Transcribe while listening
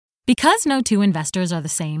Because no two investors are the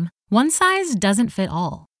same, one size doesn't fit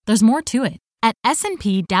all. There's more to it. At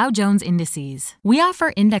S&P Dow Jones Indices, we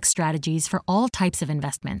offer index strategies for all types of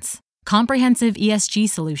investments. Comprehensive ESG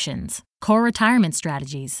solutions, core retirement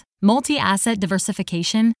strategies, multi-asset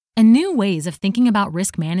diversification, and new ways of thinking about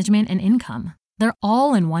risk management and income. They're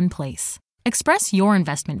all in one place. Express your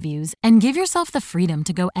investment views and give yourself the freedom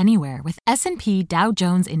to go anywhere with S&P Dow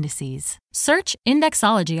Jones Indices. Search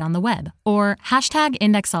Indexology on the web or hashtag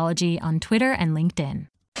Indexology on Twitter and LinkedIn.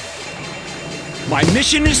 My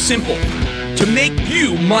mission is simple, to make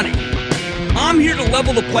you money. I'm here to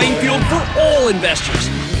level the playing field for all investors.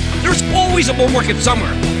 There's always a bull market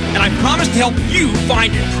somewhere, and I promise to help you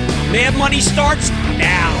find it. Mad Money starts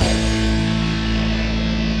now.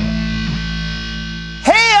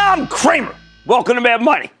 Hey, I'm Cramer. Welcome to Mad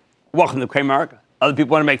Money. Welcome to Cramerica. Other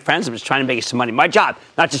people want to make friends. I'm just trying to make some money. My job,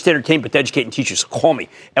 not just to entertain, but to educate and teach you. So call me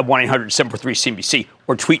at 1-800-743-CNBC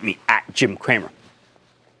or tweet me at Jim Cramer.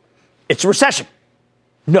 It's a recession.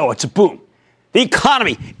 No, it's a boom. The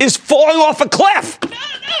economy is falling off a cliff.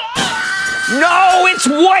 No, it's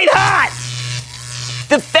white hot.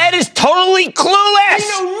 The Fed is totally clueless.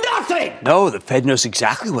 They know nothing. No, the Fed knows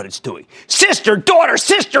exactly what it's doing. Sister, daughter,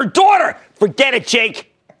 sister, daughter. Forget it, Jake.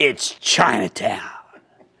 It's Chinatown.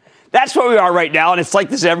 That's where we are right now, and it's like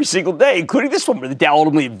this every single day, including this one where the Dow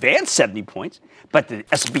ultimately advanced 70 points, but the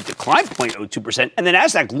S&P declined 0.02%, and the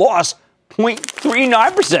Nasdaq lost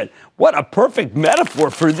 0.39%. What a perfect metaphor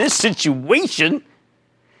for this situation.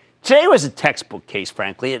 Today was a textbook case,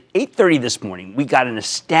 frankly. At 8:30 this morning, we got an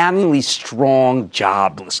astoundingly strong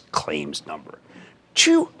jobless claims number.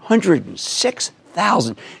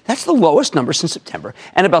 206,000. That's the lowest number since September,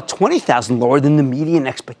 and about 20,000 lower than the median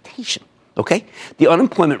expectation. Okay? The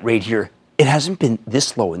unemployment rate here, it hasn't been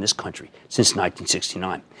this low in this country since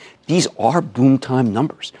 1969. These are boom time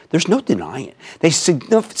numbers. There's no denying it. They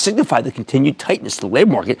signify the continued tightness of the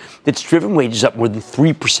labor market that's driven wages up more than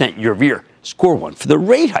 3% year over year. Score one for the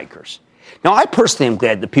rate hikers. Now, I personally am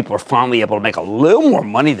glad that people are finally able to make a little more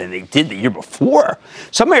money than they did the year before.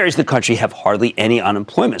 Some areas of the country have hardly any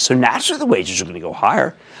unemployment, so naturally the wages are going to go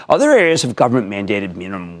higher. Other areas have government-mandated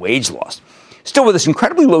minimum wage laws. Still, with this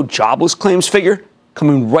incredibly low jobless claims figure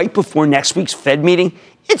coming right before next week's Fed meeting,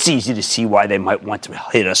 it's easy to see why they might want to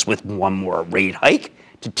hit us with one more rate hike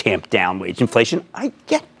to tamp down wage inflation. I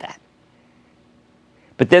get that.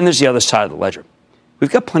 But then there's the other side of the ledger.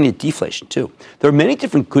 We've got plenty of deflation, too. There are many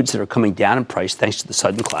different goods that are coming down in price thanks to the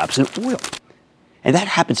sudden collapse in oil. And that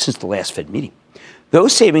happened since the last Fed meeting.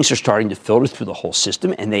 Those savings are starting to filter through the whole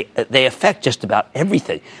system, and they affect just about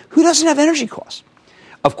everything. Who doesn't have energy costs?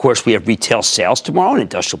 Of course, we have retail sales tomorrow, an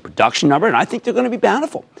industrial production number, and I think they're going to be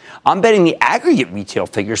bountiful. I'm betting the aggregate retail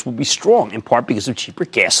figures will be strong, in part because of cheaper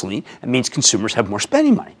gasoline. It means consumers have more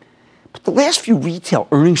spending money. But the last few retail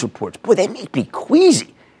earnings reports, boy, they make me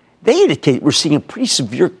queasy. They indicate we're seeing a pretty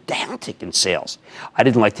severe downtick in sales. I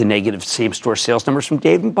didn't like the negative same-store sales numbers from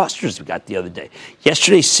Dave & Buster's we got the other day.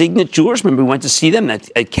 Yesterday, Signet Jewelers, remember we went to see them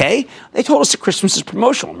at K? They told us that Christmas is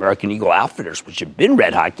promotional. American Eagle Outfitters, which have been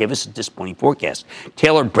red hot, gave us a disappointing forecast.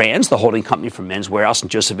 Taylor Brands, the holding company for Men's Warehouse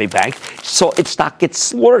and Joseph A. Bank, saw its stock get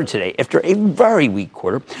slaughtered today after a very weak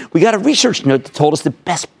quarter. We got a research note that told us that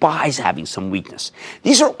Best Buy is having some weakness.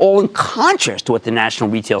 These are all in contrast to what the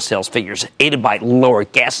national retail sales figures, aided by lower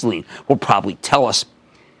gasoline, will probably tell us.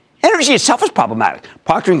 Energy itself is problematic.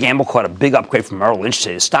 Procter & Gamble caught a big upgrade from Merrill Lynch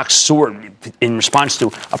today. The stock soared in response to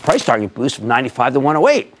a price target boost of 95 to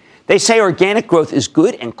 108. They say organic growth is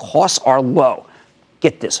good and costs are low.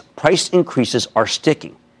 Get this, price increases are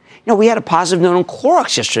sticking. You know, we had a positive note on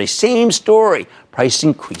Clorox yesterday. Same story. Price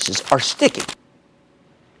increases are sticking.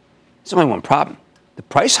 There's only one problem. The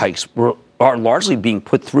price hikes are largely being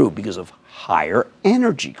put through because of higher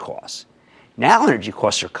energy costs. Now energy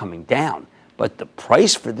costs are coming down, but the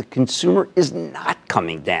price for the consumer is not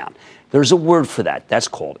coming down. There's a word for that. That's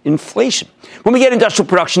called inflation. When we get industrial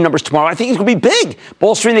production numbers tomorrow, I think it's going to be big,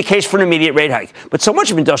 bolstering the case for an immediate rate hike. But so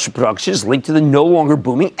much of industrial production is linked to the no longer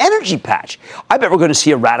booming energy patch. I bet we're going to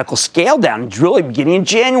see a radical scale down in drilling beginning in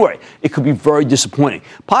January. It could be very disappointing,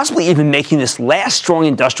 possibly even making this last strong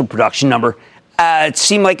industrial production number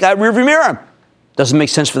seem like a rearview mirror. Doesn't make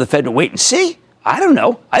sense for the Fed to wait and see? I don't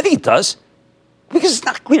know. I think it does, because it's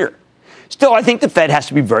not clear. Still, I think the Fed has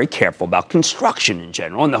to be very careful about construction in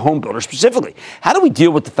general and the home builder specifically. How do we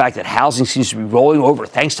deal with the fact that housing seems to be rolling over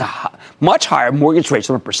thanks to much higher mortgage rates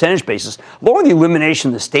on a percentage basis, along with the elimination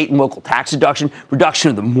of the state and local tax deduction, reduction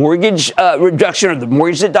of the mortgage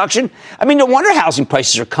deduction? I mean, no wonder housing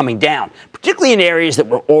prices are coming down, particularly in areas that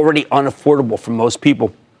were already unaffordable for most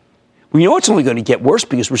people. We know it's only going to get worse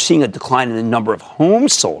because we're seeing a decline in the number of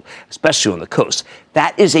homes sold, especially on the coast.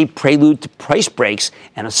 That is a prelude to price breaks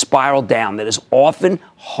and a spiral down that is often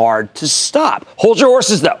hard to stop. Hold your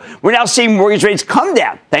horses, though. We're now seeing mortgage rates come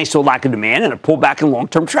down thanks to a lack of demand and a pullback in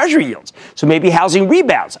long-term treasury yields. So maybe housing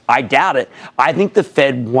rebounds. I doubt it. I think the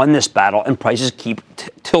Fed won this battle and prices keep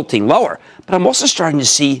tilting lower. But I'm also starting to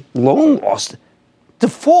see loan loss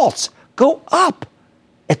defaults go up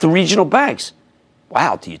at the regional banks.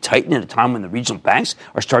 Wow, do you tighten at a time when the regional banks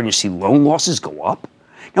are starting to see loan losses go up?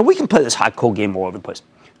 Now, we can play this hot-cold game all over the place.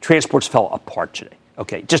 Transports fell apart today.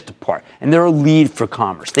 Okay, just apart. And they're a lead for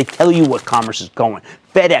commerce. They tell you what commerce is going.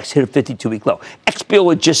 FedEx hit a 52-week low. XPO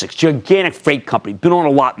Logistics, gigantic freight company, been on a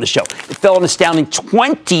lot in the show. It fell an astounding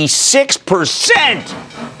 26%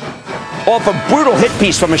 off a brutal hit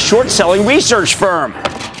piece from a short-selling research firm.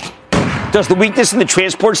 Does the weakness in the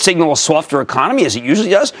transport signal a softer economy as it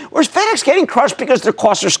usually does? Or is FedEx getting crushed because their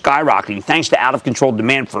costs are skyrocketing thanks to out-of-control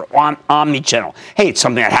demand for omni-channel? Hey, it's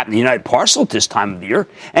something that happened to United Parcel at this time of the year.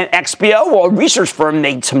 And XPO, well, a research firm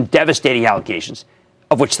made some devastating allegations,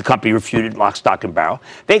 of which the company refuted lock, stock, and barrel.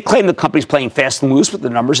 They claim the company's playing fast and loose with the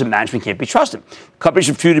numbers and management can't be trusted. Companies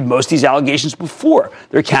refuted most of these allegations before.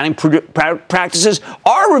 Their accounting practices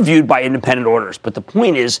are reviewed by independent auditors. But the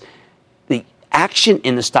point is, the action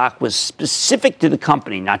in the stock was specific to the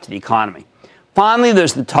company, not to the economy. Finally,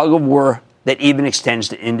 there's the tug of war that even extends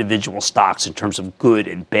to individual stocks in terms of good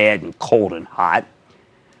and bad and cold and hot.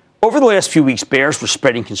 Over the last few weeks, bears were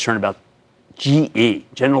spreading concern about GE,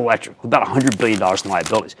 General Electric, with about $100 billion in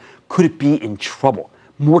liabilities. Could it be in trouble?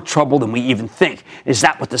 More trouble than we even think. Is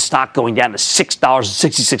that what the stock going down to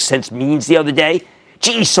 $6.66 means the other day?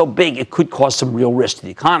 GE's so big, it could cause some real risk to the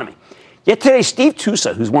economy. Yet today, Steve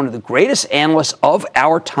Tusa, who's one of the greatest analysts of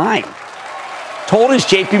our time, told his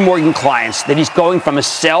JP Morgan clients that he's going from a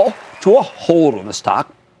sell to a hold on the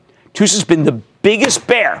stock. Tusa's been the biggest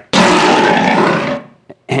bear.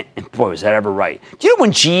 And boy, was that ever right. Do you know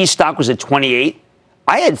when GE stock was at 28?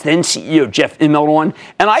 I had then CEO Jeff Immelt on,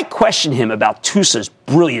 and I questioned him about Tusa's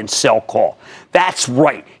brilliant sell call. That's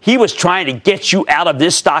right. He was trying to get you out of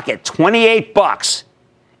this stock at $28.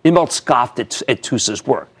 Immelt scoffed at Tusa's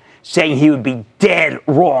work, saying he would be dead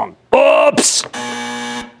wrong. Oops!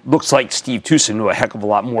 Looks like Steve Tusa knew a heck of a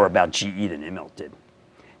lot more about GE than Immelt did.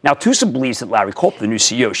 Now, Tusa believes that Larry Culp, the new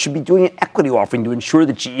CEO, should be doing an equity offering to ensure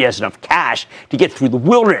that GE has enough cash to get through the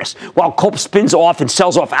wilderness, while Culp spins off and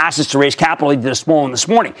sells off assets to raise capital. He did a small one this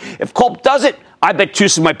morning. If Culp does it, I bet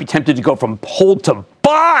Tusa might be tempted to go from hold to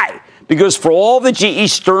buy, because for all the GE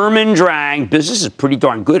Sturm and Drang, business is pretty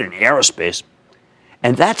darn good in aerospace.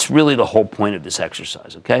 And that's really the whole point of this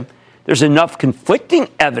exercise, okay? There's enough conflicting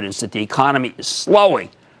evidence that the economy is slowing,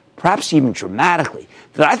 perhaps even dramatically,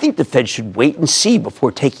 that I think the Fed should wait and see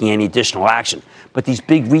before taking any additional action. But these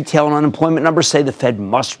big retail and unemployment numbers say the Fed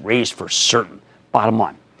must raise for certain. Bottom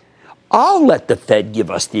line, I'll let the Fed give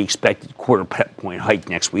us the expected quarter point hike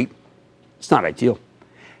next week. It's not ideal.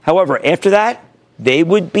 However, after that, they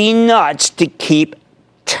would be nuts to keep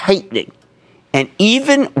tightening. And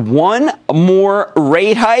even one more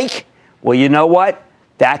rate hike, well, you know what?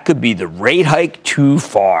 That could be the rate hike too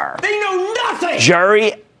far. They know nothing!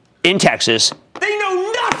 Jerry in Texas. They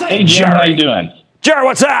know nothing! Hey, Jim, how you doing? Jerry,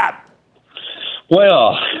 what's up?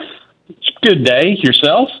 Well, it's a good day.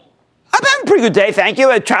 Yourself? I'm having a pretty good day, thank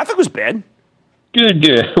you. Traffic was bad. Good.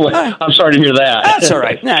 Well, I'm sorry to hear that. That's all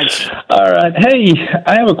right. All right. Hey,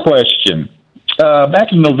 I have a question.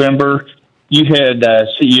 Back in November, you had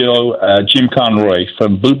CEO Jim Conroy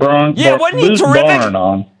from Boot Barn. Yeah, wasn't he terrific? Barn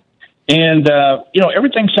on. And,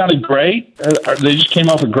 everything sounded great. They just came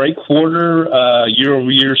off a great quarter,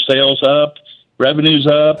 year-over-year sales up, revenues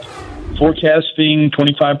up, forecasting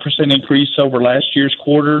 25% increase over last year's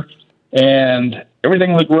quarter, and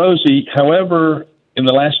everything looked rosy. However, in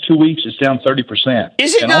the last 2 weeks, it's down 30%.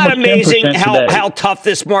 Is it not amazing how tough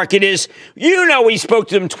this market is? You know, we spoke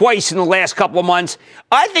to them twice in the last couple of months.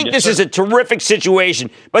 I think this is a terrific situation,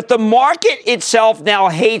 but the market itself now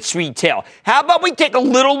hates retail. How about we take a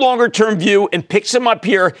little longer-term view and pick some up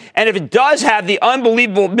here, and if it does have the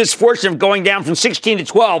unbelievable misfortune of going down from 16 to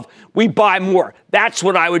 12, we buy more. That's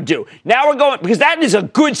what I would do. Now we're going, because that is a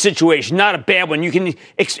good situation, not a bad one. You can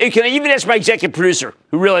even ask my executive producer,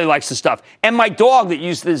 who really likes the stuff, and my dog that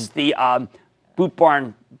uses the Boot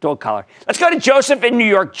Barn dog collar. Let's go to Joseph in New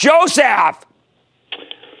York. Joseph!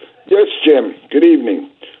 Yes, Jim. Good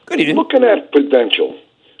evening. Good evening. Looking at Prudential,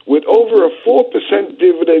 with over a 4%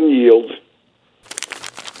 dividend yield,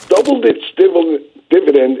 doubled its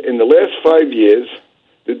dividend in the last 5 years.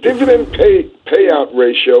 The dividend payout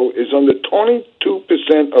ratio is under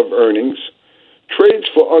 22% of earnings, trades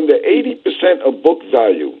for under 80% of book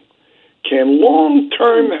value. Can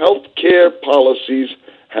long-term health care policies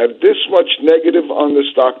have this much negative on the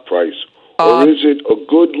stock price? Or is it a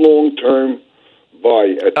good long-term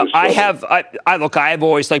buy at this level? I have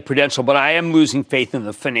always liked Prudential, but I am losing faith in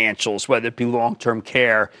the financials, whether it be long-term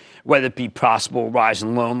care, whether it be possible rise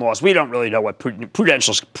in loan loss. We don't really know what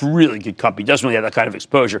Prudential's a really good company. Doesn't really have that kind of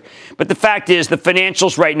exposure. But the fact is, the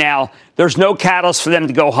financials right now, there's no catalyst for them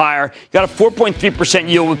to go higher. You got a 4.3%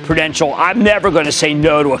 yield with Prudential. I'm never going to say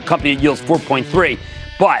no to a company that yields 4.3.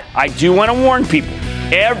 But I do want to warn people.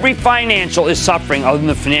 Every financial is suffering other than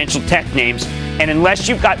the financial tech names. And unless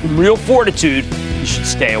you've got real fortitude, you should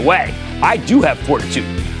stay away. I do have fortitude.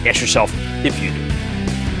 Ask yourself if you do.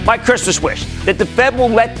 My Christmas wish, that the Fed will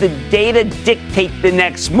let the data dictate the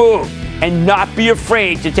next move and not be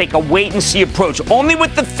afraid to take a wait-and-see approach. Only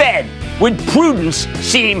with the Fed would prudence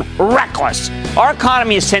seem reckless. Our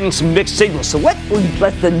economy is sending some mixed signals, so let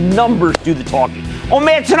the numbers do the talking. Oh,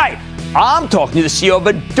 man, tonight, I'm talking to the CEO of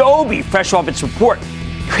Adobe, fresh off its report.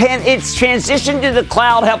 Can its transition to the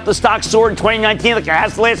cloud help the stock soar in 2019 like it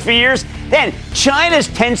has the last few years? Then, China's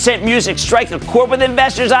Tencent Music strike a chord with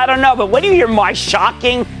investors? I don't know, but when you hear my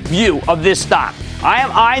shocking view of this stock, I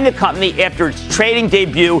am eyeing the company after its trading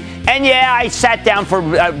debut, and yeah, I sat down for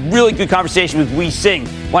a really good conversation with Wei Sing,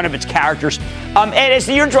 one of its characters. And as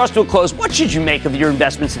the year draws to a close, what should you make of your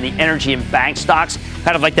investments in the energy and bank stocks?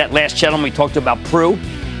 Kind of like that last gentleman we talked about, Pru.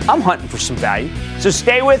 I'm hunting for some value, so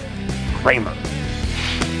stay with Cramer.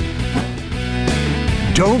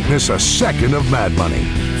 Don't miss a second of Mad Money.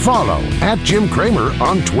 Follow @Jim Cramer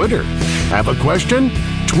on Twitter. Have a question?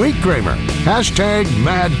 Tweet Cramer.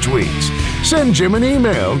 #MadTweets. Send Jim an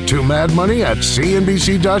email to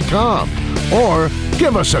madmoney@cnbc.com or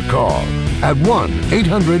give us a call at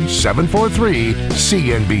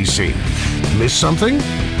 1-800-743-CNBC. Miss something?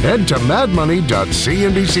 Head to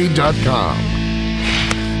madmoney.cnbc.com.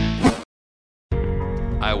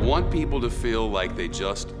 I want people to feel like they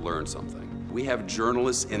just learned something. We have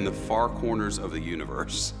journalists in the far corners of the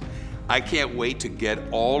universe. I can't wait to get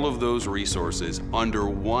all of those resources under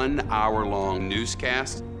 1 hour-long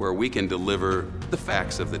newscast where we can deliver the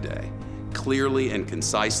facts of the day, clearly and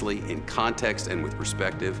concisely, in context and with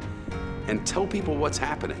perspective, and tell people what's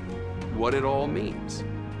happening, what it all means.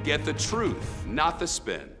 Get the truth, not the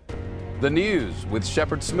spin. The News with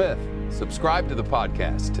Shepard Smith. Subscribe to the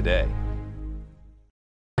podcast today.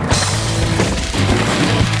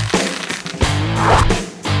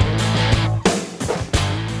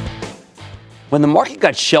 When the market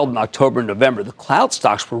got shelled in October and November, the cloud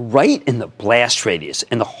stocks were right in the blast radius,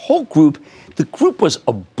 and the group was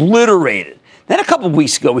obliterated. Then a couple of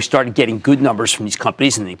weeks ago, we started getting good numbers from these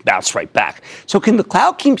companies, and they bounced right back. So can the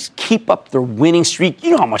Cloud Kings keep up their winning streak?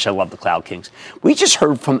 You know how much I love the Cloud Kings. We just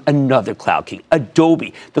heard from another Cloud King,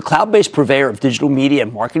 Adobe, the cloud-based purveyor of digital media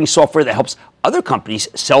and marketing software that helps other companies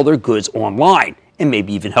sell their goods online and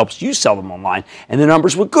maybe even helps you sell them online. And the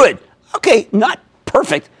numbers were good. Okay, not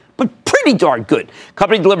perfect, but pretty darn good.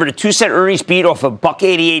 Company delivered a 2-cent earnings beat off a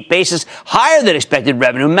 $1.88 basis, higher than expected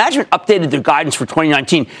revenue. Management updated their guidance for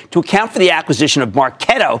 2019 to account for the acquisition of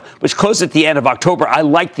Marketo, which closed at the end of October. I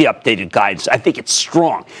like the updated guidance. I think it's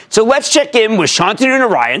strong. So let's check in with Shantanu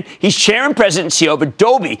Narayan. He's chairman, president, and CEO of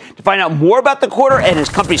Adobe to find out more about the quarter and his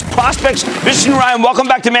company's prospects. Mr. Narayan, welcome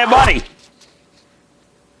back to Mad Money.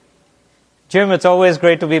 Jim, it's always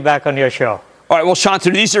great to be back on your show. All right, well,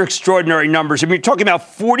 Shantanu, these are extraordinary numbers. I mean, you're talking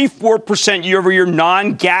about 44% year-over-year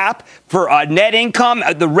non-GAAP for net income.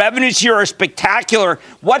 The revenues here are spectacular.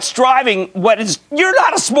 What's driving you're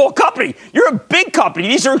not a small company. You're a big company.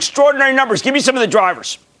 These are extraordinary numbers. Give me some of the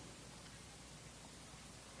drivers.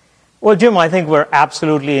 Well, Jim, I think we're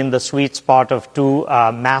absolutely in the sweet spot of two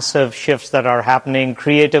massive shifts that are happening.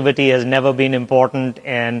 Creativity has never been important.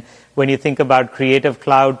 And when you think about Creative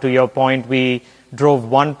Cloud, to your point, we drove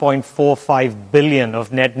 $1.45 billion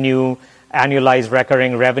of net new annualized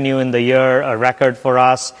recurring revenue in the year, a record for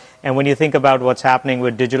us. And when you think about what's happening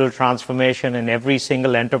with digital transformation in every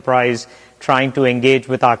single enterprise trying to engage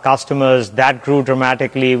with our customers, that grew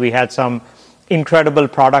dramatically. We had some incredible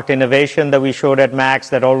product innovation that we showed at MAX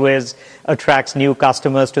that always attracts new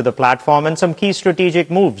customers to the platform, and some key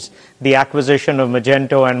strategic moves. The acquisition of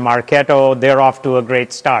Magento and Marketo, they're off to a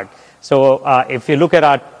great start. So if you look at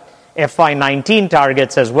our FY19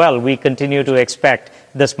 targets as well, we continue to expect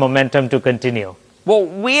this momentum to continue. Well,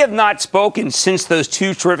 we have not spoken since those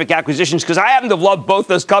two terrific acquisitions because I happen to love both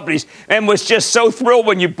those companies and was just so thrilled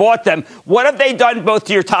when you bought them. What have they done both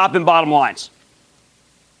to your top and bottom lines?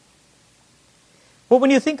 Well, when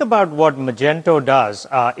you think about what Magento does,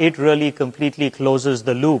 it really completely closes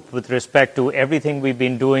the loop with respect to everything we've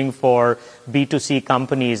been doing for B2C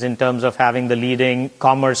companies in terms of having the leading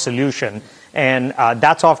commerce solution. And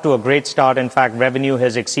that's off to a great start. In fact, revenue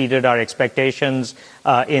has exceeded our expectations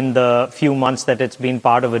in the few months that it's been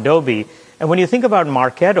part of Adobe. And when you think about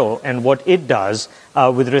Marketo and what it does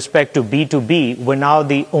with respect to B2B, we're now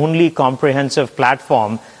the only comprehensive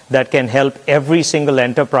platform that can help every single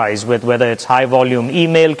enterprise with whether it's high volume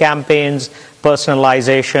email campaigns,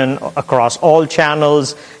 personalization across all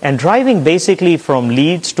channels, and driving basically from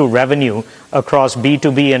leads to revenue across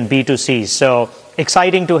B2B and B2C. So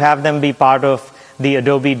exciting to have them be part of the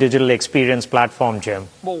Adobe Digital Experience Platform, Jim.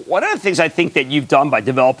 Well, one of the things I think that you've done by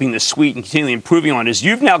developing the suite and continually improving on is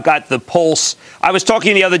you've now got the pulse. I was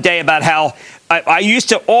talking the other day about how I used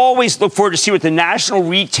to always look forward to see what the National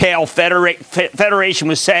Retail Federation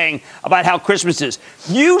was saying about how Christmas is.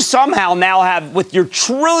 You somehow now have, with your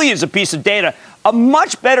trillions of pieces of data, a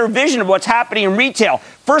much better vision of what's happening in retail.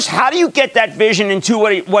 First, how do you get that vision into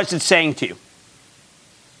what's it saying to you?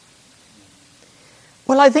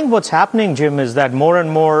 Well, I think what's happening, Jim, is that more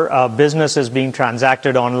and more business is being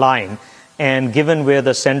transacted online. And given we're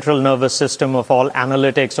the central nervous system of all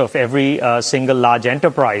analytics of every single large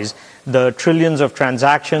enterprise, the trillions of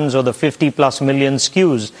transactions or the 50-plus million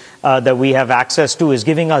SKUs that we have access to is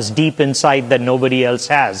giving us deep insight that nobody else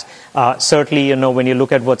has. Certainly, when you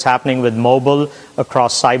look at what's happening with mobile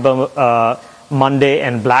across Cyber Monday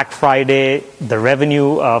and Black Friday, the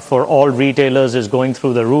revenue for all retailers is going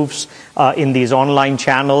through the roofs in these online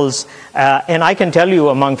channels. And I can tell you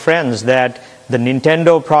among friends that the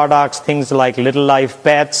Nintendo products, things like Little Life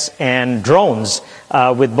Pets and drones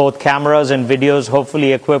with both cameras and videos,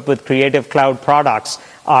 hopefully equipped with Creative Cloud products,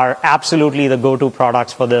 are absolutely the go-to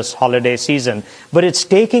products for this holiday season. But it's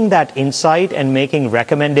taking that insight and making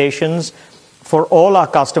recommendations for all our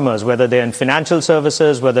customers, whether they're in financial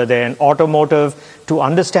services, whether they're in automotive, to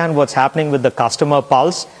understand what's happening with the customer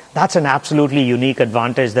pulse. That's an absolutely unique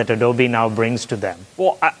advantage that Adobe now brings to them.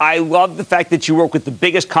 Well, I love the fact that you work with the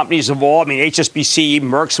biggest companies of all. I mean, HSBC,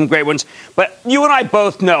 Merck, some great ones. But you and I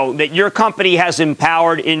both know that your company has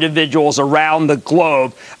empowered individuals around the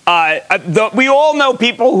globe. We all know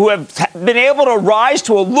people who have been able to rise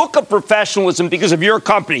to a look of professionalism because of your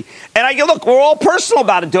company. And look, we're all personal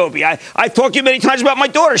about Adobe. I've talked to you many times about my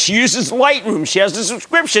daughter. She uses Lightroom. She has a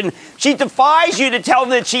subscription. She defies you to tell them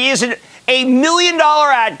that she isn't a $1 million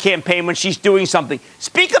ad campaign when she's doing something.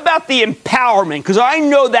 Speak about the empowerment, because I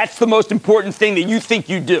know that's the most important thing that you think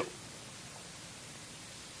you do.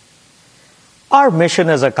 Our mission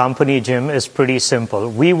as a company, Jim, is pretty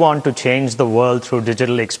simple. We want to change the world through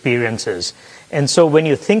digital experiences. And so when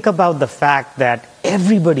you think about the fact that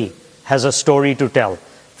everybody has a story to tell,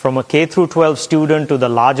 from a K through 12 student to the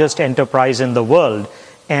largest enterprise in the world,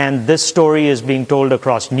 and this story is being told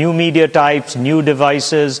across new media types, new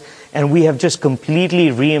devices, and we have just completely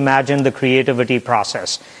reimagined the creativity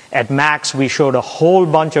process. At Max, we showed a whole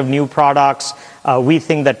bunch of new products. We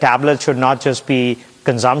think that tablets should not just be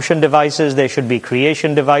consumption devices, they should be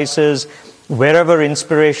creation devices. Wherever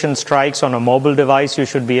inspiration strikes on a mobile device, you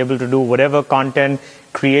should be able to do whatever content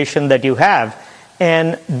creation that you have.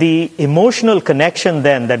 And the emotional connection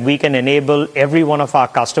then that we can enable every one of our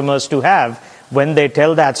customers to have when they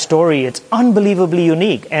tell that story, it's unbelievably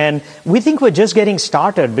unique. And we think we're just getting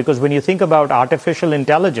started, because when you think about artificial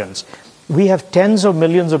intelligence, we have tens of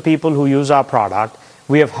millions of people who use our product.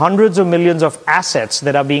 We have hundreds of millions of assets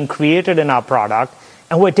that are being created in our product.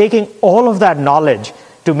 And we're taking all of that knowledge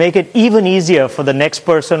to make it even easier for the next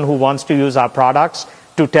person who wants to use our products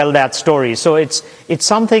to tell that story. So it's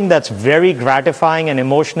something that's very gratifying and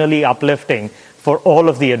emotionally uplifting for all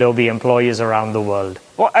of the Adobe employees around the world.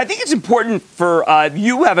 Well, I think it's important for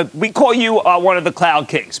we call you one of the cloud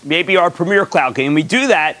kings, maybe our premier cloud king. And we do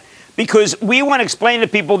that because we want to explain to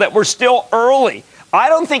people that we're still early. I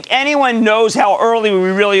don't think anyone knows how early we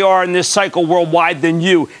really are in this cycle worldwide than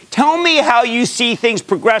you. Tell me how you see things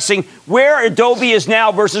progressing, where Adobe is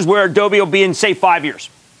now versus where Adobe will be in, say, 5 years.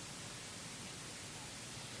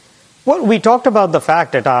 Well, we talked about the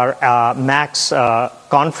fact at our Max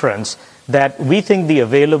conference that we think the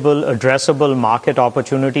available addressable market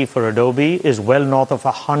opportunity for Adobe is well north of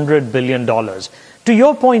 $100 billion. To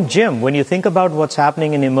your point, Jim, when you think about what's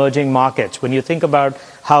happening in emerging markets, when you think about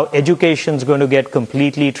how education is going to get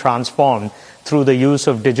completely transformed through the use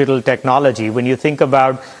of digital technology, when you think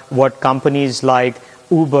about what companies like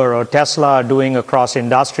Uber or Tesla are doing across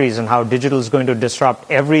industries and how digital is going to disrupt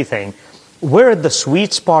everything, we're at the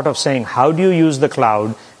sweet spot of saying, how do you use the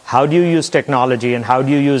cloud? How do you use technology, and how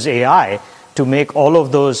do you use AI to make all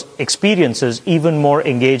of those experiences even more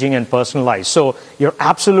engaging and personalized. So you're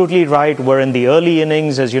absolutely right. We're in the early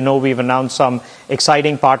innings. As you know, we've announced some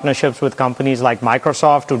exciting partnerships with companies like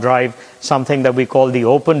Microsoft to drive something that we call the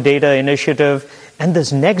Open Data Initiative. And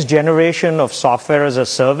this next generation of software as a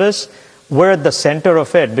service, we're at the center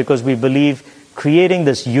of it because we believe creating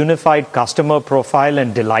this unified customer profile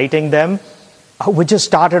and delighting them, we just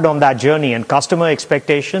started on that journey, and customer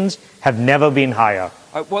expectations have never been higher.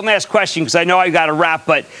 One last question, because I know I got to wrap,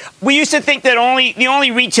 but we used to think that the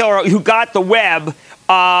only retailer who got the web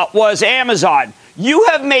was Amazon. You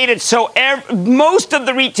have made it so most of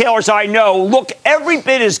the retailers I know look every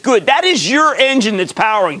bit as good. That is your engine that's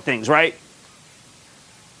powering things, right?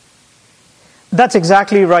 That's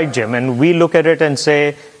exactly right, Jim. And we look at it and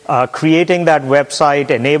say, creating that website,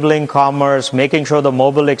 enabling commerce, making sure the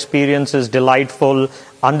mobile experience is delightful,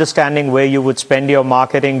 understanding where you would spend your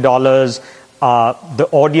marketing dollars, the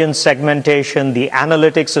audience segmentation, the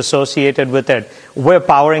analytics associated with it. We're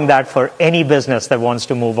powering that for any business that wants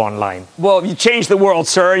to move online. Well, you changed the world,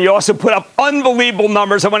 sir. You also put up unbelievable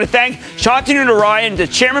numbers. I want to thank Shantanu Narayan, the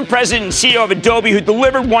chairman, president, and CEO of Adobe, who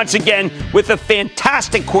delivered once again with a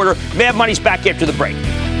fantastic quarter. Mad Money's back after the break.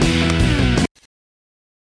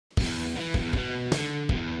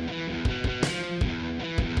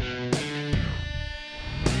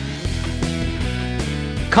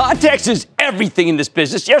 Context is everything in this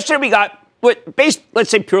business. Yesterday we got what, based, let's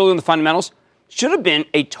say, purely on the fundamentals, should have been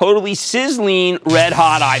a totally sizzling,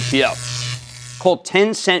 red-hot IPO called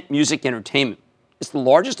Tencent Music Entertainment. It's the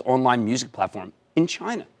largest online music platform in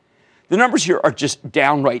China. The numbers here are just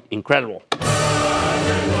downright incredible.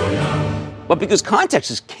 But because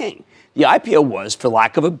context is king, the IPO was, for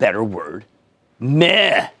lack of a better word,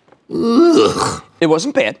 meh. Ugh. It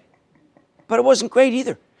wasn't bad, but it wasn't great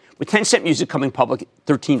either. With Tencent Music coming public at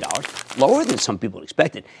 $13, lower than some people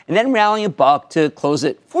expected, and then rallying $1 to close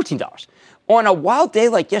at $14. On a wild day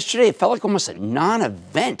like yesterday, it felt like almost a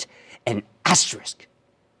non-event, an asterisk.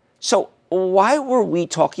 So why were we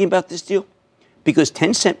talking about this deal? Because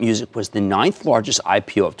Tencent Music was the 9th largest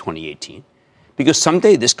IPO of 2018, because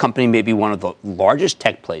someday this company may be one of the largest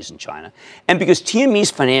tech plays in China, and because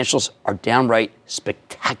TME's financials are downright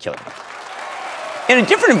spectacular. In a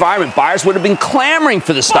different environment, buyers would have been clamoring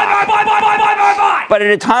for the stock. Buy. But at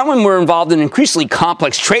a time when we're involved in an increasingly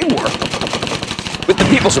complex trade war with the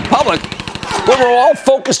People's Republic, where we're all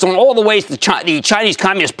focused on all the ways the Chinese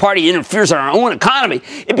Communist Party interferes in our own economy,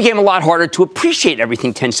 it became a lot harder to appreciate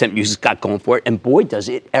everything Tencent Music's got going for it. And boy, does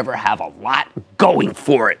it ever have a lot going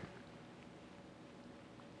for it.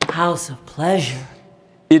 House of pleasure.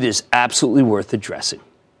 It is absolutely worth addressing.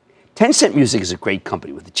 Tencent Music is a great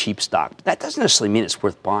company with a cheap stock, but that doesn't necessarily mean it's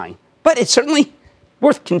worth buying. But it's certainly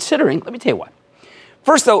worth considering. Let me tell you why.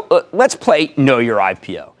 First, though, let's play Know Your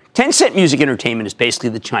IPO. Tencent Music Entertainment is basically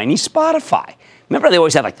the Chinese Spotify. Remember, they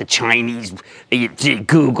always have like the Chinese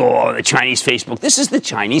Google, the Chinese Facebook. This is the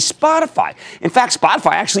Chinese Spotify. In fact,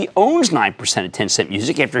 Spotify actually owns 9% of Tencent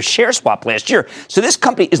Music after a share swap last year. So this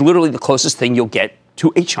company is literally the closest thing you'll get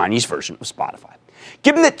to a Chinese version of Spotify.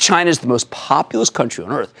 Given that China is the most populous country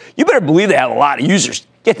on earth, you better believe they have a lot of users.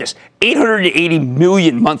 Get this, 880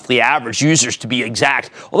 million monthly average users to be exact,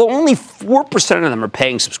 although only 4% of them are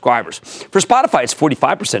paying subscribers. For Spotify, it's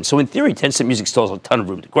 45%, so in theory, Tencent Music still has a ton of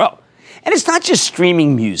room to grow. And it's not just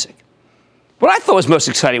streaming music. What I thought was most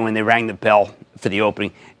exciting when they rang the bell for the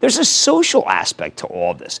opening, there's a social aspect to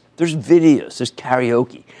all of this. There's videos, there's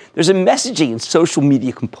karaoke, there's a messaging and social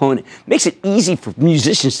media component. It makes it easy for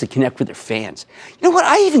musicians to connect with their fans. You know what?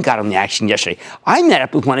 I even got on the action yesterday. I met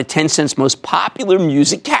up with one of Tencent's most popular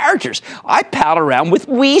music characters. I palled around with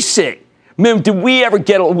WeSing. Man, did we ever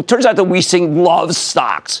get it? Turns out that WeSing loves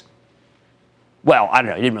stocks. Well, I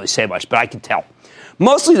don't know. He didn't really say much, but I could tell.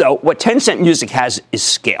 Mostly, though, what Tencent Music has is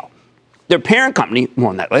scale. Their parent company, more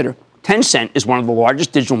on that later, Tencent is one of the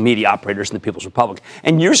largest digital media operators in the People's Republic.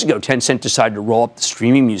 And years ago, Tencent decided to roll up the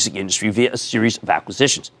streaming music industry via a series of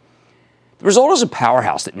acquisitions. The result is a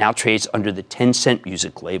powerhouse that now trades under the Tencent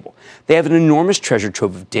Music label. They have an enormous treasure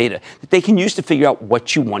trove of data that they can use to figure out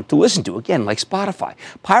what you want to listen to, again, like Spotify.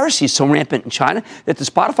 Piracy is so rampant in China that the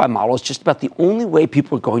Spotify model is just about the only way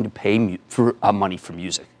people are going to pay money for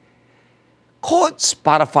music. Call it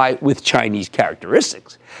Spotify with Chinese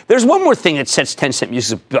characteristics. There's one more thing that sets Tencent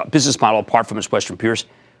Music's business model apart from its Western peers: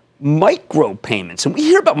 micropayments. And we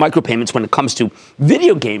hear about micropayments when it comes to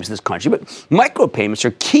video games in this country, but micropayments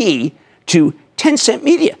are key to Tencent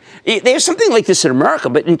Media. They have something like this in America,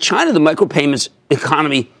 but in China, the micropayments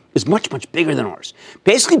economy is much, much bigger than ours.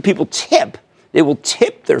 Basically, people tip. They will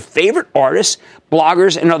tip their favorite artists,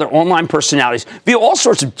 bloggers, and other online personalities via all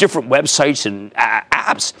sorts of different websites and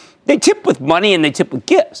apps. They tip with money and they tip with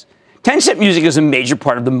gifts. Tencent Music is a major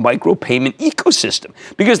part of the micropayment ecosystem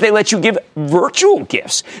because they let you give virtual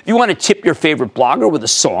gifts. If you want to tip your favorite blogger with a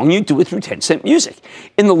song, you do it through Tencent Music.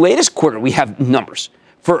 In the latest quarter, we have numbers.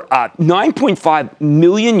 For 9.5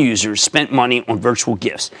 million users spent money on virtual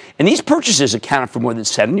gifts. And these purchases accounted for more than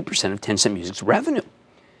 70% of Tencent Music's revenue.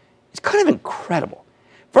 It's kind of incredible.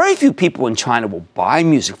 Very few people in China will buy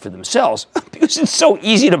music for themselves because it's so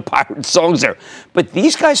easy to pirate songs there. But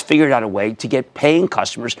these guys figured out a way to get paying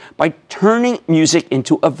customers by turning music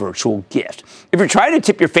into a virtual gift. If you're trying to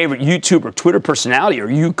tip your favorite YouTube or Twitter personality or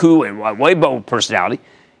Youku and Weibo personality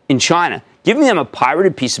in China, giving them a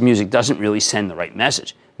pirated piece of music doesn't really send the right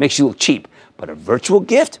message. Makes you look cheap. But a virtual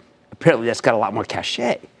gift, apparently that's got a lot more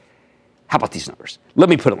cachet. How about these numbers? Let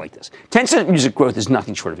me put it like this. Tencent Music growth is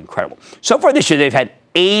nothing short of incredible. So far this year, they've had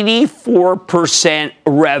 84%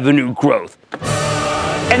 revenue growth.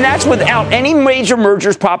 And that's without any major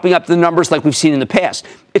mergers propping up the numbers like we've seen in the past.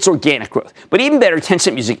 It's organic growth. But even better,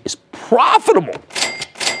 Tencent Music is profitable.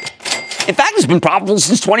 In fact, it's been profitable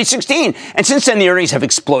since 2016. And since then, the earnings have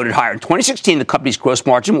exploded higher. In 2016, the company's gross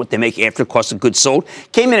margin, what they make after cost of goods sold,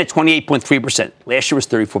 came in at 28.3%. Last year was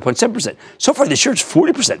 34.7%. So far this year, it's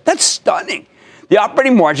 40%. That's stunning. The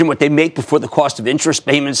operating margin, what they make before the cost of interest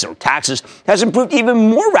payments or taxes, has improved even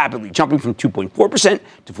more rapidly, jumping from 2.4%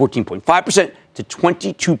 to 14.5% to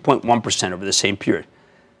 22.1% over the same period.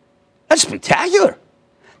 That's spectacular.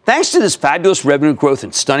 Thanks to this fabulous revenue growth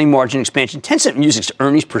and stunning margin expansion, Tencent Music's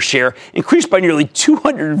earnings per share increased by nearly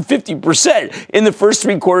 250% in the first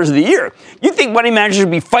 3 quarters of the year. You'd think money managers would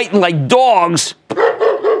be fighting like dogs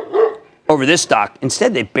over this stock.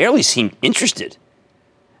 Instead, they barely seem interested.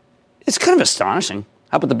 It's kind of astonishing.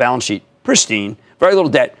 How about the balance sheet? Pristine. Very little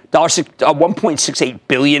debt. $1.68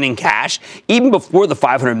 billion in cash, even before the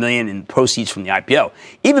 $500 million in proceeds from the IPO.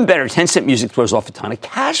 Even better, Tencent Music throws off a ton of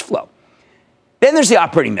cash flow. Then there's the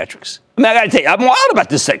operating metrics. I got to tell you, I'm wild about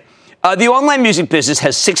this thing. The online music business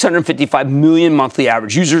has 655 million monthly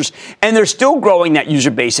average users, and they're still growing that user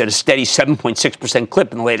base at a steady 7.6%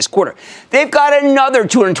 clip in the latest quarter. They've got another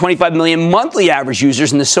 225 million monthly average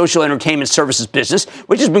users in the social entertainment services business,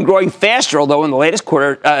 which has been growing faster, although in the latest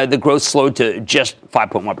quarter, the growth slowed to just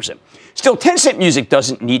 5.1%. Still, Tencent Music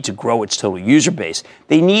doesn't need to grow its total user base.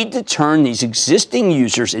 They need to turn these existing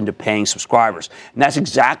users into paying subscribers. And that's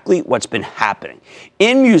exactly what's been happening.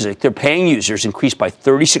 In music, their paying users increased by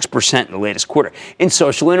 36% in the latest quarter. In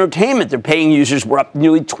social entertainment, their paying users were up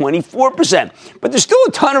nearly 24%. But there's still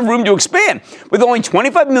a ton of room to expand. With only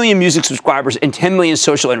 25 million music subscribers and 10 million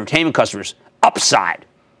social entertainment customers, upside.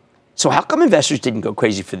 So how come investors didn't go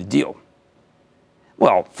crazy for the deal?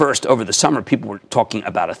 Well, first, over the summer, people were talking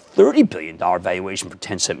about a $30 billion valuation for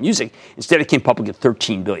Tencent Music. Instead, it came public at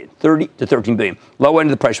 $13 billion, $30 to $13 billion. Low end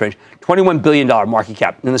of the price range, $21 billion market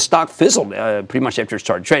cap. And the stock fizzled pretty much after it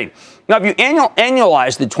started trading. Now, if you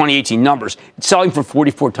annualize the 2018 numbers, it's selling for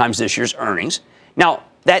 44 times this year's earnings. Now,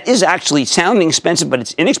 that is actually sounding expensive, but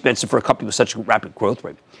it's inexpensive for a company with such a rapid growth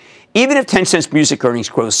rate. Even if Tencent's music earnings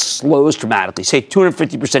growth slows dramatically, say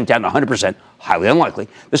 250% down to 100%, highly unlikely,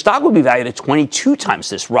 the stock will be valued at 22 times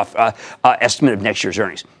this rough estimate of next year's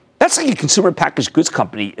earnings. That's like a consumer packaged goods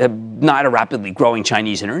company, not a rapidly growing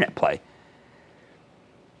Chinese internet play.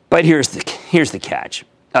 But here's the catch.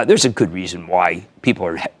 There's a good reason why people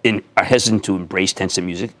are hesitant to embrace Tencent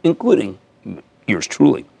Music, including yours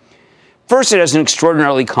truly. First, it has an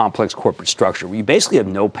extraordinarily complex corporate structure where you basically have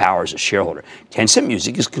no power as a shareholder. Tencent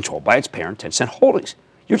Music is controlled by its parent, Tencent Holdings.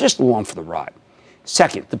 You're just along for the ride.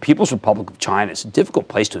 Second, the People's Republic of China is a difficult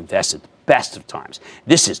place to invest at the best of times.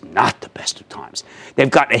 This is not the best of times. They've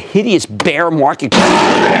got a hideous bear market.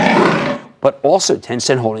 But also,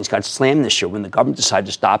 Tencent Holdings got slammed this year when the government decided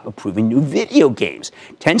to stop approving new video games.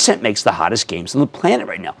 Tencent makes the hottest games on the planet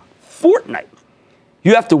right now, Fortnite.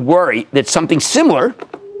 You have to worry that something similar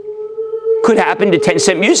could happen to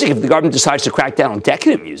Tencent Music if the government decides to crack down on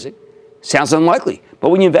decadent music. Sounds unlikely. But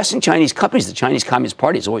when you invest in Chinese companies, the Chinese Communist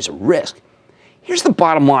Party is always a risk. Here's the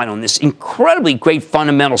bottom line on this incredibly great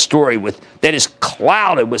fundamental story that is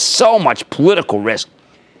clouded with so much political risk.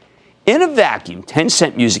 In a vacuum,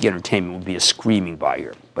 Tencent Music Entertainment would be a screaming buy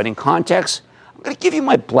here. But in context, I'm going to give you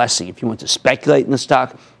my blessing. If you want to speculate in the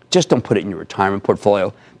stock, just don't put it in your retirement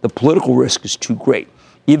portfolio. The political risk is too great,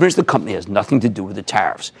 even as the company has nothing to do with the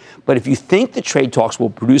tariffs. But if you think the trade talks will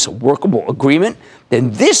produce a workable agreement,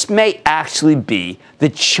 then this may actually be the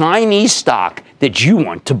Chinese stock that you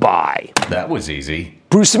want to buy. That was easy.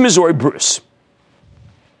 Bruce in Missouri. Bruce.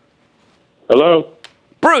 Hello?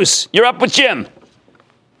 Bruce, you're up with Jim.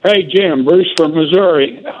 Hey, Jim, Bruce from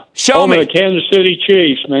Missouri. Show me. The Kansas City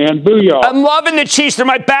Chiefs, man. Booyah. I'm loving the Chiefs. They're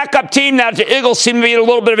my backup team now. The Eagles seem to be in a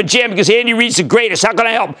little bit of a jam because Andy Reid's the greatest. How can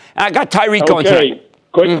I help? I got Tyreek going tonight.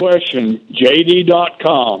 Quick question.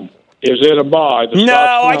 JD.com. Is it a buy? No,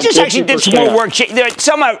 I just actually did some more work.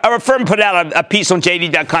 A firm put out a piece on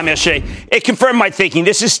JD.com yesterday. It confirmed my thinking.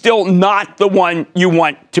 This is still not the one you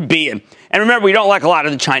want to be in. And remember, we don't like a lot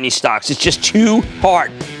of the Chinese stocks. It's just too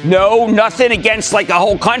hard. No, nothing against like a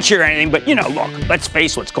whole country or anything. But, look, let's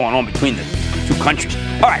face what's going on between the two countries.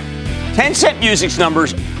 All right, Tencent Music's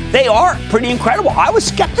numbers, they are pretty incredible. I was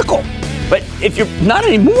skeptical. But if you're not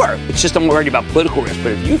anymore, it's just I'm worried about political risk.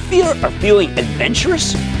 But if you are feeling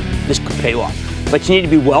adventurous, this could pay off. But you need to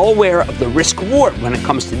be well aware of the risk reward when it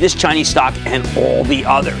comes to this Chinese stock and all the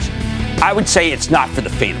others. I would say it's not for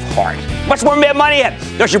the faint of heart. Much more Mad Money ahead.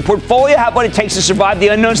 Does your portfolio have what it takes to survive the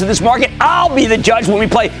unknowns of this market? I'll be the judge when we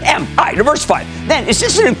play MI Diversified. Then, is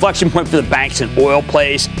this an inflection point for the banks and oil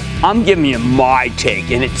plays? I'm giving you my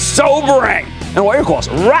take, and it's sobering. And all your calls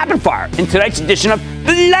rapid fire in tonight's edition of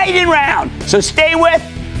the Lightning Round. So stay with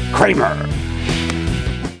Cramer.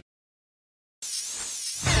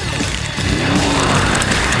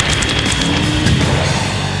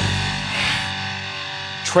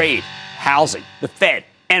 Trade, housing, the Fed,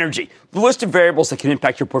 energy. The list of variables that can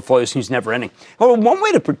impact your portfolio seems never ending. However, one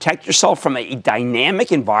way to protect yourself from a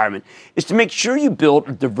dynamic environment is to make sure you build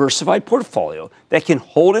a diversified portfolio that can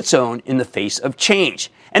hold its own in the face of change.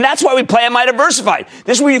 And that's why we play MI Diversified.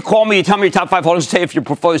 This is where you call me, you tell me your top 5 holdings, tell you if your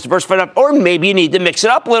portfolio is diversified enough, or maybe you need to mix it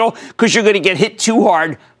up a little because you're going to get hit too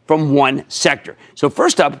hard from one sector. So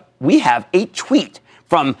first up, we have a tweet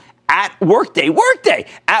from at Workday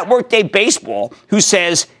Baseball, who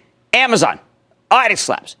says, Amazon, IDEX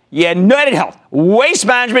Labs, United Health, Waste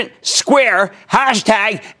Management, Square,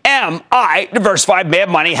 hashtag MI Diversified, Mad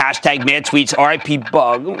Money, hashtag Mad Tweets, RIP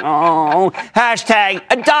Bug, hashtag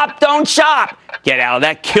Adopt Don't Shop, get out of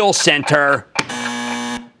that kill center.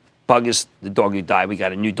 Bug is the dog who died. We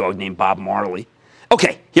got a new dog named Bob Marley.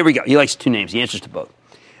 Okay, here we go. He likes 2 names. He answers to both.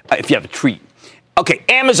 If you have a treat. Okay,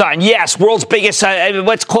 Amazon, yes, world's biggest,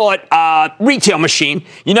 let's call it retail machine.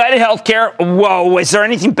 United Healthcare, whoa, is there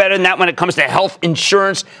anything better than that when it comes to health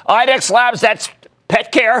insurance? IDEX Labs, that's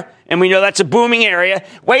pet care, and we know that's a booming area.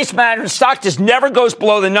 Waste Management, stock just never goes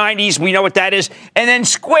below the 90s. We know what that is. And then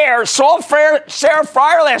Square, saw Sarah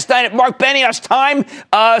Fryer last night at Mark Benioff's Time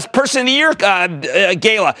Person of the Year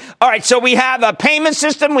gala. All right, so we have a payment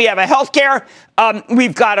system. We have a healthcare.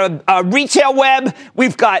 We've got a retail web.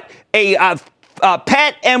 We've got a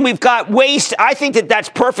pet, and we've got waste. I think that's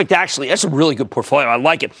perfect, actually. That's a really good portfolio. I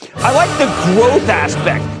like it. I like the growth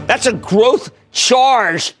aspect. That's a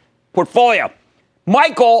growth-charged portfolio.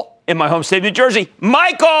 Michael, in my home state of New Jersey.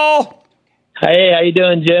 Michael! Hey, how you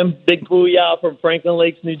doing, Jim? Big booyah from Franklin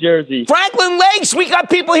Lakes, New Jersey. Franklin Lakes! We got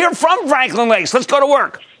people here from Franklin Lakes. Let's go to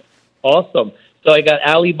work. Awesome. So I got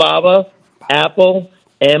Alibaba, Apple,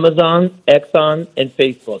 Amazon, Exxon, and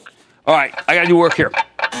Facebook. All right, I got to do work here.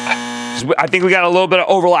 I think we got a little bit of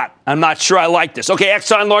overlap. I'm not sure I like this. Okay,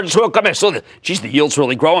 Exxon, largest oil company. So, the yield's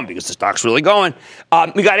really growing because the stock's really going.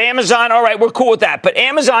 We got Amazon. All right, we're cool with that. But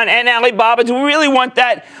Amazon and Alibaba, do we really want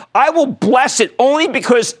that? I will bless it only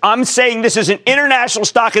because I'm saying this is an international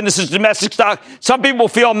stock and this is domestic stock. Some people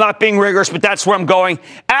feel I'm not being rigorous, but that's where I'm going.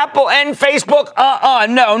 Apple and Facebook,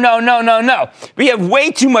 no. We have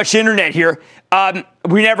way too much internet here.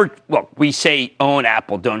 We say own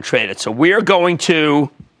Apple, don't trade it. So we're going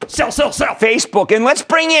to sell Facebook, and let's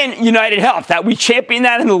bring in United Health. That we championed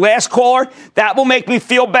that in the last caller. That will make me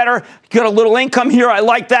feel better. Got a little income here. I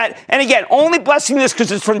like that. And again, only blessing this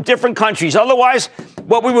because it's from different countries. Otherwise,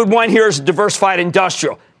 what we would want here is a diversified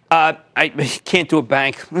industrial. I can't do a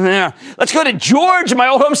bank. Let's go to George in my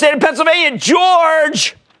old home state of Pennsylvania.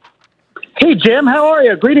 George! Hey, Jim, how are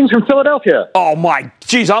you? Greetings from Philadelphia. Oh, my,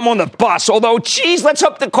 geez, I'm on the bus. Although, geez, let's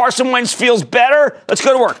hope that Carson Wentz feels better. Let's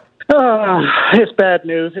go to work. It's bad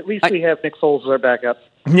news. At least we have Nick Foles as our backup.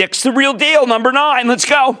 Nick's the real deal, number 9. Let's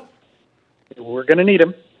go. We're going to need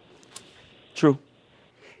him. True.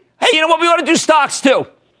 Hey, you know what? We ought to do stocks, too.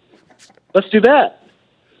 Let's do that.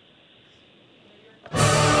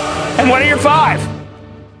 And what are your 5?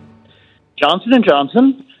 Johnson &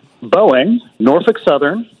 Johnson, Boeing, Norfolk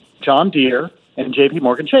Southern, John Deere, and J.P.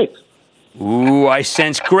 Morgan Chase. Ooh, I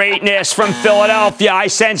sense greatness from Philadelphia. I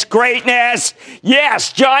sense greatness.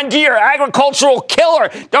 Yes, John Deere, agricultural killer.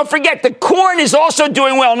 Don't forget, the corn is also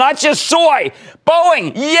doing well, not just soy.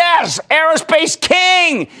 Boeing, yes, aerospace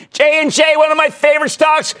king. J&J, one of my favorite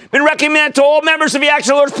stocks. Been recommended to all members of the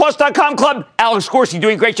ActionAlertsPlus.com club. Alex Corsi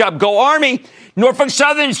doing a great job. Go Army. Norfolk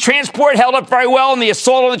Southern's transport held up very well in the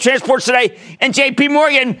assault on the transports today. And J.P.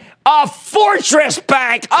 Morgan, a fortress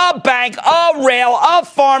bank, a rail, a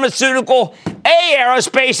pharmaceutical, a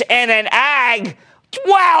aerospace, and an ag.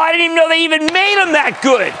 Wow, I didn't even know they even made them that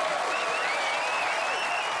good.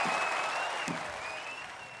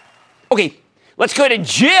 Okay, let's go to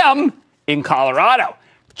Jim in Colorado.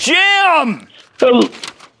 Jim!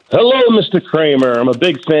 Hello, Mr. Cramer. I'm a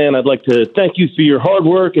big fan. I'd like to thank you for your hard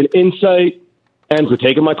work and insight and for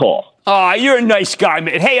taking my call. Oh, you're a nice guy,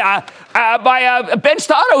 man. Hey, Ben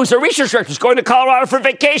Stato, who's a research director, is going to Colorado for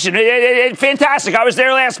vacation. Fantastic. I was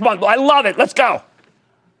there last month. I love it. Let's go.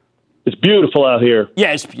 It's beautiful out here.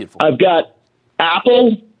 Yeah, it's beautiful. I've got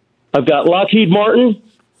Apple. I've got Lockheed Martin,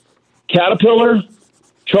 Caterpillar,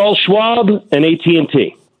 Charles Schwab, and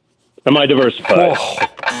AT&T. Am I diversified? Oh.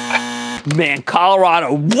 Man,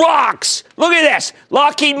 Colorado rocks. Look at this.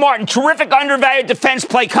 Lockheed Martin, terrific undervalued defense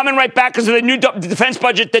play coming right back because of the new defense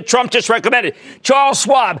budget that Trump just recommended. Charles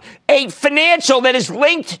Schwab, a financial that is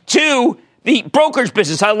linked to the brokerage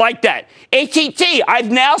business. I like that. AT&T,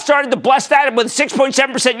 I've now started to bless that with a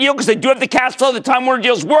 6.7% yield because they do have the cash flow. The Time Warner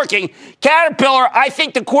deal is working. Caterpillar, I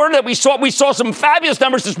think the quarter that we saw some fabulous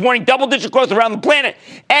numbers this morning, double-digit growth around the planet.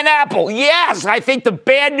 And Apple, yes, I think the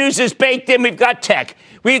bad news is baked in. We've got tech.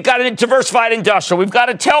 We've got a diversified industrial. We've got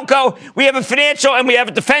a telco. We have a financial, and we have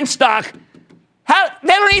a defense stock. They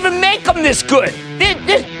don't even make them this good.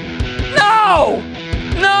 No.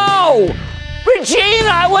 Regina,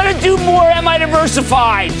 I want to do more Am I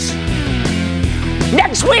Diversifieds.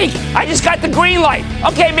 Next week, I just got the green light.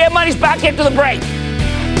 Okay, Mad Money's back after the break.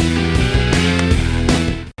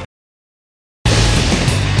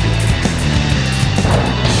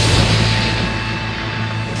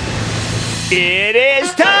 It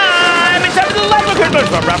is time. It's time for the lightning round.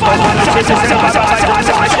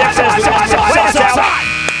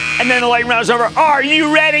 And then the lightning round is over. Are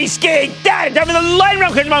you ready, Skate? Time for the lightning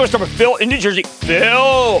round. Mr. Phil in New Jersey.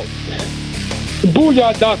 Phil.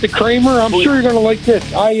 Booyah, Dr. Cramer. I'm sure you're going to like this.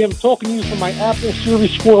 I am talking to you from my Apple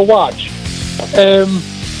Series 4 watch.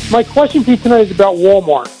 My question for you tonight is about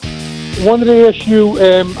Walmart. Wanted to ask you,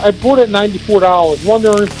 I bought it at $94.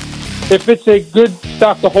 Wondering if it's a good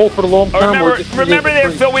stock to hold for the long term. Remember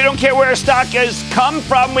there, Phil, we don't care where a stock has come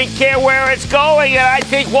from. We care where it's going. And I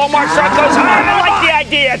think Walmart stock goes higher. I like the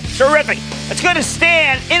idea. Terrific. Let's go to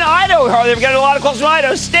Stan in Idaho. They've got a lot of calls from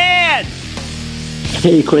Idaho. Stan.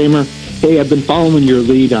 Hey, Cramer. Hey, I've been following your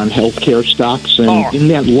lead on healthcare stocks, and in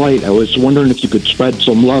that light, I was wondering if you could spread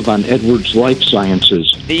some love on Edwards Life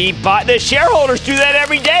Sciences. The shareholders do that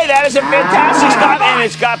every day. That is a fantastic stock, and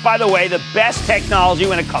it's got, by the way, the best technology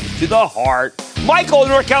when it comes to the heart. Michael in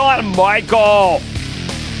North Carolina. Michael.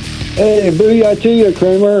 Hey, booyah to you,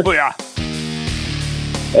 Cramer. Booyah.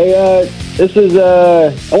 Hey, this is,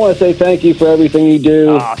 I want to say thank you for everything you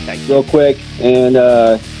do real quick, and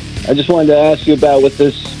I just wanted to ask you about with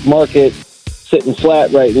this market sitting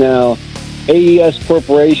flat right now. AES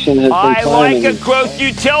Corporation has been I like a growth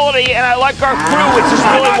utility, and I like our crew, which is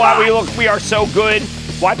really why we are so good,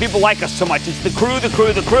 why people like us so much. It's the crew,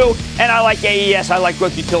 and I like AES. I like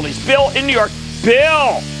growth utilities. Bill in New York.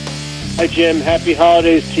 Bill. Hi, Jim. Happy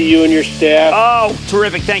holidays to you and your staff. Oh,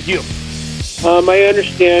 terrific. Thank you. I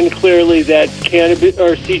understand clearly that cannabis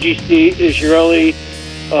or CGC is your only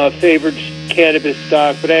favored cannabis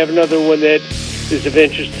stock, but I have another one that is of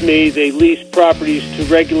interest to me. They lease properties to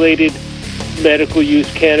regulated medical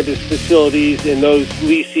use cannabis facilities, and those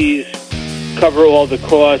leases cover all the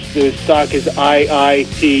costs. The stock is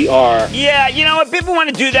IITR. Yeah, you know what? People want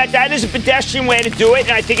to do that. That is a pedestrian way to do it,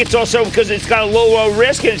 and I think it's also because it's got a low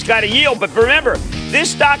risk and it's got a yield. But remember, this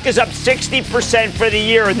stock is up 60% for the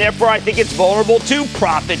year, and therefore I think it's vulnerable to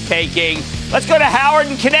profit taking. Let's go to Howard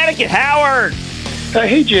in Connecticut. Howard.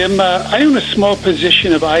 Hey, Jim. I own a small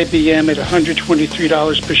position of IBM at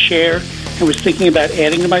 $123 per share and was thinking about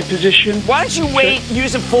adding to my position. Why don't you wait,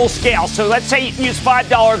 use a full scale? So let's say you use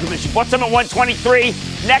 $5 commission. What's them at 123?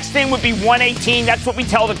 Next thing would be 118. That's what we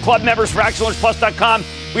tell the club members for ActionAlertsPlus.com.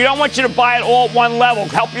 We don't want you to buy it all at one level.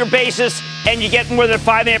 Help your basis, and you get more than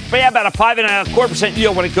about a 5.25%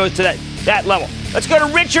 yield when it goes to that level. Let's go to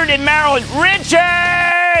Richard in Maryland. Richard!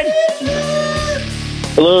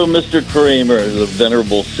 Hello, Mr. Cramer, the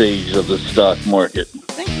venerable sage of the stock market.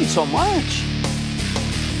 Thank you so much.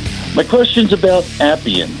 My question's about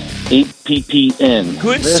Appian, APPN.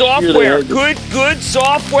 Good software. Good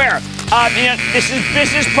software. This is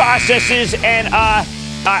business processes, and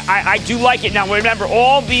I do like it. Now, remember,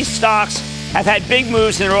 all these stocks have had big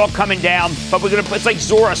moves, and they're all coming down. But it's like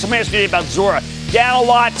Zora. Somebody asked me about Zora. Down a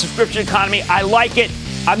lot, subscription economy. I like it.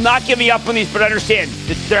 I'm not giving up on these, but understand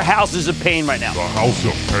that their house is a pain right now. The house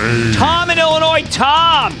of pain. Tom in Illinois.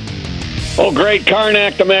 Tom. Oh, great,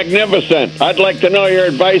 Karnak the Magnificent. I'd like to know your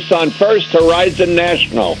advice on First Horizon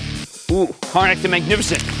National. Ooh, Karnak the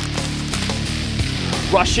Magnificent.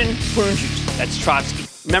 Russian prune juice. That's Trotsky.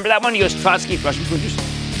 Remember that one? He goes, Trotsky, Russian prune juice.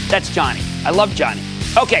 That's Johnny. I love Johnny.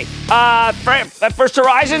 Okay, First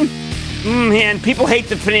Horizon. Man, people hate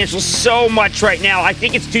the financials so much right now. I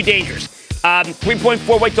think it's too dangerous.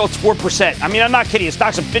 3.4, wait till it's 4%. I mean, I'm not kidding. The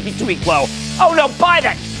stock's a 52-week low. Oh, no, buy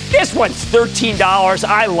that. This one's $13.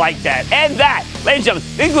 I like that. And that, ladies and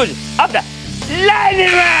gentlemen, the conclusion of the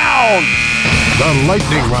Lightning Round. The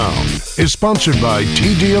Lightning Round is sponsored by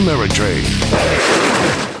TD Ameritrade.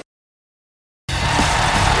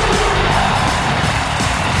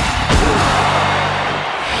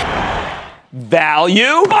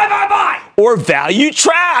 Value? Buy! Or value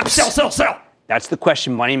traps? Sell! That's the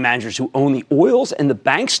question money managers who own the oils and the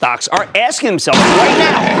bank stocks are asking themselves right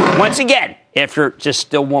now, once again, after just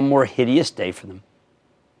still one more hideous day for them.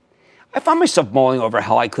 I find myself mulling over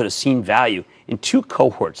how I could have seen value in two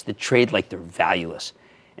cohorts that trade like they're valueless.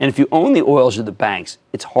 And if you own the oils or the banks,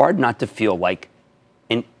 it's hard not to feel like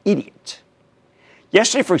an idiot.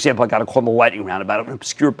 Yesterday, for example, I got a call in the lightning round about an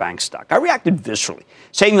obscure bank stock. I reacted viscerally,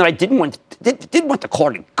 saying that I didn't want the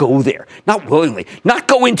caller to go there, not willingly, not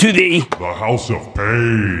go into the house of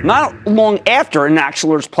pain. Not long after, an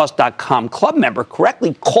ActionAlertsPlus.com club member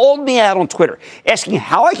correctly called me out on Twitter, asking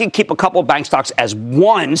how I could keep a couple of bank stocks as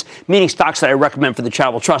ones, meaning stocks that I recommend for the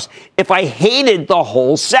charitable trust, if I hated the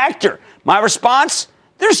whole sector. My response?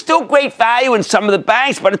 There's still great value in some of the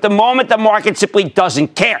banks, but at the moment, the market simply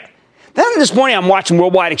doesn't care. Then this morning, I'm watching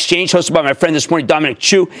Worldwide Exchange, hosted by my friend this morning, Dominic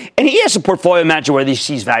Chu, and he asked a portfolio manager whether he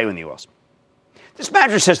sees value in the oils. This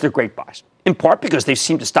manager says they're great buys, in part because they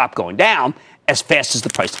seem to stop going down as fast as the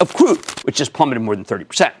price of crude, which has plummeted more than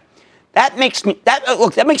 30%. That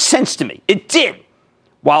makes sense to me. It did.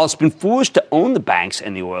 While it's been foolish to own the banks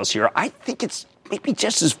and the oils here, I think it's maybe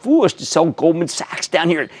just as foolish to sell Goldman Sachs down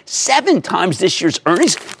here at 7 times this year's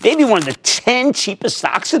earnings, maybe one of the 10 cheapest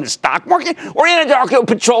stocks in the stock market, or Anadarko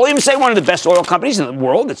Petroleum, say one of the best oil companies in the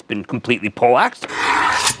world that's been completely poleaxed.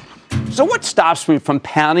 So what stops me from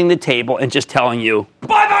pounding the table and just telling you,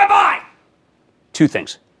 buy? Two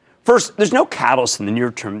things. First, there's no catalyst in the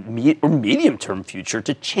near-term or medium-term future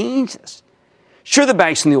to change this. Sure, the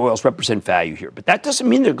banks and the oils represent value here, but that doesn't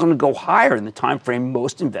mean they're going to go higher in the time frame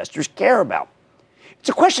most investors care about. It's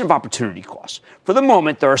a question of opportunity cost. For the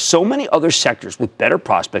moment, there are so many other sectors with better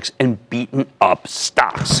prospects and beaten up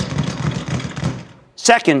stocks.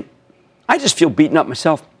 Second, I just feel beaten up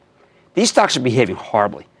myself. These stocks are behaving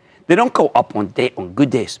horribly. They don't go up on good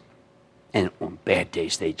days, and on bad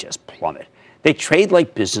days, they just plummet. They trade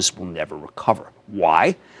like business will never recover.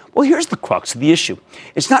 Why? Well, here's the crux of the issue.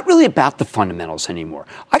 It's not really about the fundamentals anymore.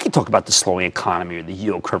 I could talk about the slowing economy or the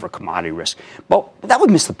yield curve or commodity risk, but that would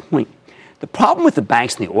miss the point. The problem with the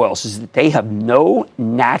banks and the oils is that they have no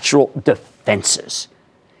natural defenses.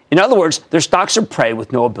 In other words, their stocks are prey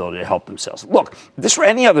with no ability to help themselves. Look, if this were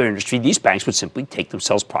any other industry, these banks would simply take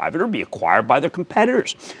themselves private or be acquired by their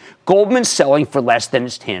competitors. Goldman's selling for less than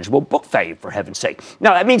its tangible book value, for heaven's sake.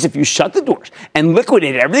 Now, that means if you shut the doors and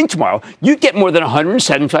liquidate everything tomorrow, you'd get more than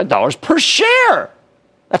 $175 per share.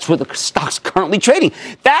 That's where the stock's currently trading.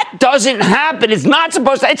 That doesn't happen. It's not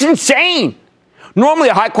supposed to. It's insane. Normally,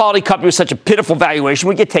 a high-quality company with such a pitiful valuation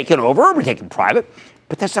would get taken over or be taken private,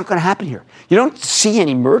 but that's not going to happen here. You don't see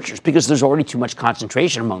any mergers because there's already too much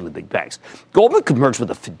concentration among the big banks. Goldman could merge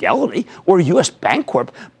with a Fidelity or a U.S. Bancorp,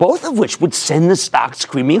 both of which would send the stock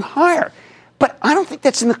screaming higher. But I don't think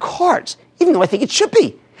that's in the cards, even though I think it should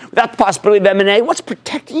be. Without the possibility of M&A, what's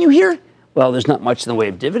protecting you here? Well, there's not much in the way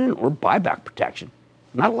of dividend or buyback protection.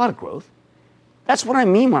 Not a lot of growth. That's what I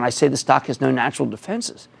mean when I say the stock has no natural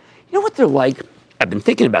defenses. You know what they're like? I've been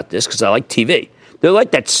thinking about this because I like TV. They're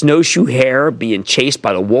like that snowshoe hare being chased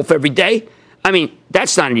by the wolf every day. I mean,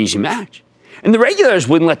 that's not an easy match. And the regulators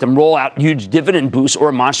wouldn't let them roll out huge dividend boosts or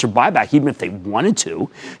a monster buyback, even if they wanted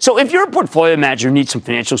to. So if you're a portfolio manager who needs some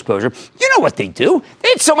financial exposure, you know what they do.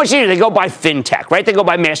 It's so much easier. They go buy FinTech, right? They go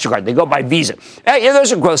buy MasterCard. They go buy Visa.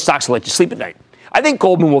 Those are growth stocks that let you sleep at night. I think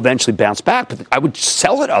Goldman will eventually bounce back, but I would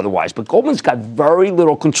sell it otherwise. But Goldman's got very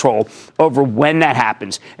little control over when that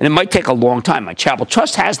happens, and it might take a long time. My charitable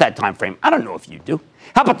trust has that time frame. I don't know if you do.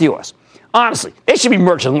 How about the U.S.? Honestly, they should be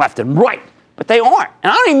merging left and right, but they aren't,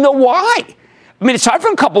 and I don't even know why. I mean, aside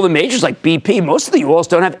from a couple of the majors like BP, most of the oils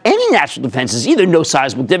don't have any natural defenses, either no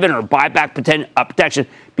sizable dividend or buyback protection.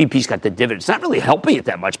 BP's got the dividend. It's not really helping it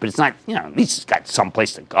that much, but it's not, at least it's got some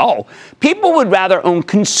place to go. People would rather own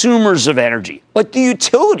consumers of energy, like the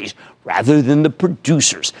utilities, rather than the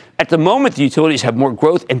producers. At the moment, the utilities have more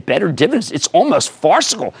growth and better dividends. It's almost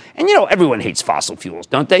farcical. And, everyone hates fossil fuels,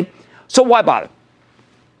 don't they? So why bother?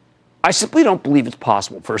 I simply don't believe it's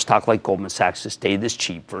possible for a stock like Goldman Sachs to stay this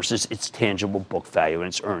cheap versus its tangible book value and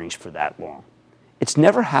its earnings for that long. It's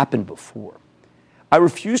never happened before. I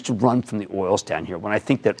refuse to run from the oils down here when I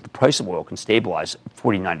think that the price of oil can stabilize at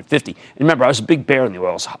 49 to 50. And remember, I was a big bear in the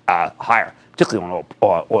oils higher, particularly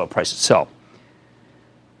on oil price itself.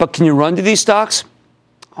 But can you run to these stocks?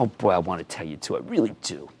 Oh, boy, I want to tell you to. I really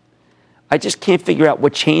do. I just can't figure out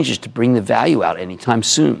what changes to bring the value out anytime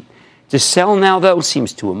soon. To sell now, though,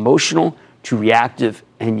 seems too emotional, too reactive,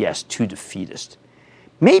 and yes, too defeatist.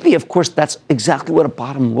 Maybe, of course, that's exactly what a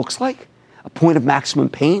bottom looks like, a point of maximum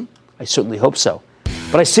pain. I certainly hope so.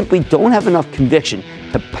 But I simply don't have enough conviction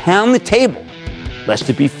to pound the table, lest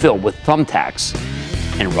it be filled with thumbtacks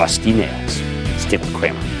and rusty nails. Stick with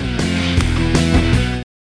Cramer.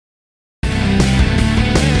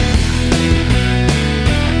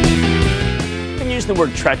 The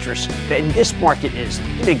word treacherous in this market is.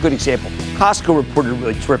 Give me a good example. Costco reported a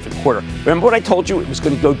really terrific quarter. Remember what I told you? It was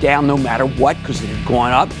going to go down no matter what because it had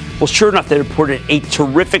gone up. Well, sure enough, they reported a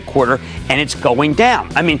terrific quarter, and it's going down.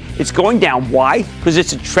 I mean, it's going down. Why? Because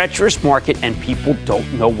it's a treacherous market, and people don't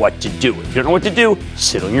know what to do. If you don't know what to do,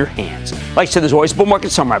 sit on your hands. Like I said, there's always a bull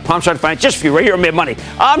market somewhere. I promise I'll find it just for you right here on Mad Money.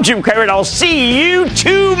 I'm Jim Cramer, and I'll see you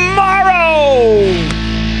tomorrow.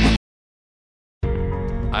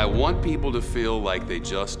 I want people to feel like they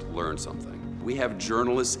just learned something. We have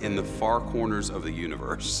journalists in the far corners of the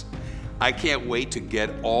universe. I can't wait to get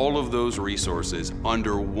all of those resources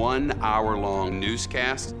under 1 hour-long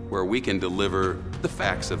newscast where we can deliver the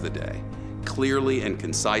facts of the day, clearly and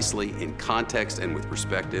concisely, in context and with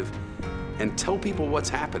perspective, and tell people what's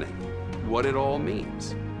happening, what it all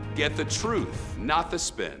means. Get the truth, not the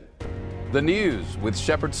spin. The News with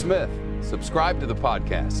Shepard Smith. Subscribe to the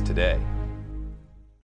podcast today.